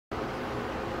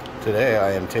Today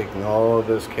I am taking all of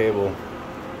this cable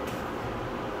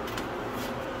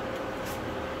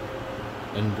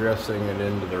and dressing it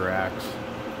into the racks.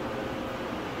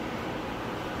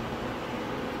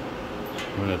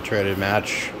 I'm going to try to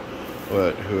match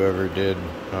what whoever did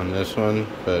on this one,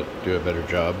 but do a better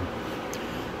job.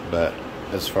 But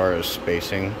as far as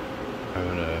spacing, I'm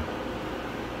going to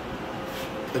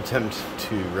attempt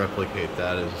to replicate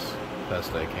that as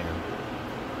best I can.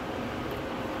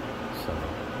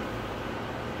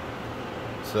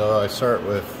 So I start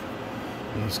with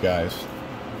these guys,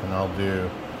 and I'll do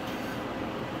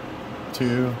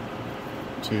 2,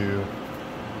 2,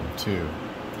 and 2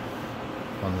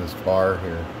 on this bar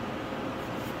here.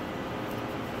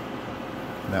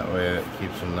 And that way it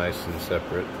keeps them nice and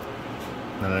separate.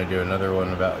 Then I do another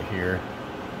one about here,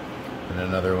 and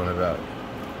another one about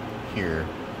here,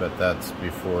 but that's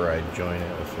before I join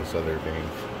it with this other vein.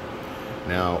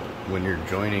 Now, when you're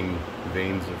joining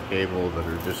veins of cable that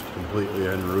are just completely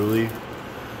unruly,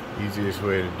 the easiest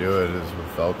way to do it is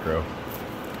with Velcro.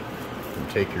 You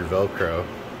take your Velcro,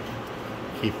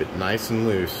 keep it nice and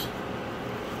loose,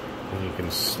 and you can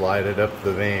slide it up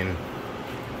the vein,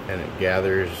 and it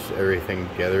gathers everything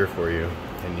together for you,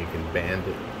 and you can band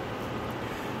it.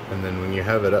 And then when you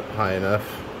have it up high enough,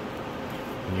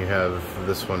 and you have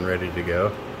this one ready to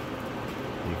go,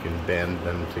 you can band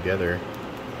them together.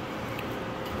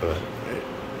 But it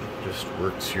just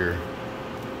works your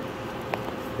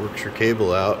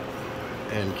cable out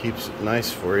and keeps it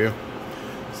nice for you.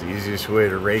 It's the easiest way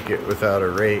to rake it without a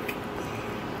rake.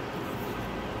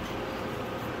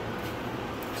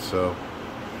 So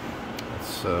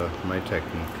that's my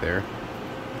technique there.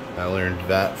 I learned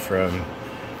that from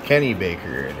Kenny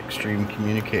Baker at Extreme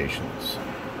Communications.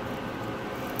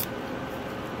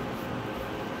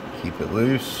 Keep it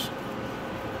loose.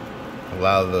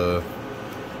 Allow the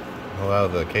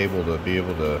cable to be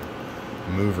able to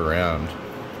move around,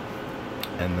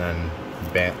 and then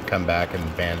come back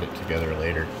and band it together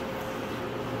later.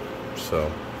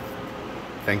 So,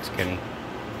 thanks, Kenny.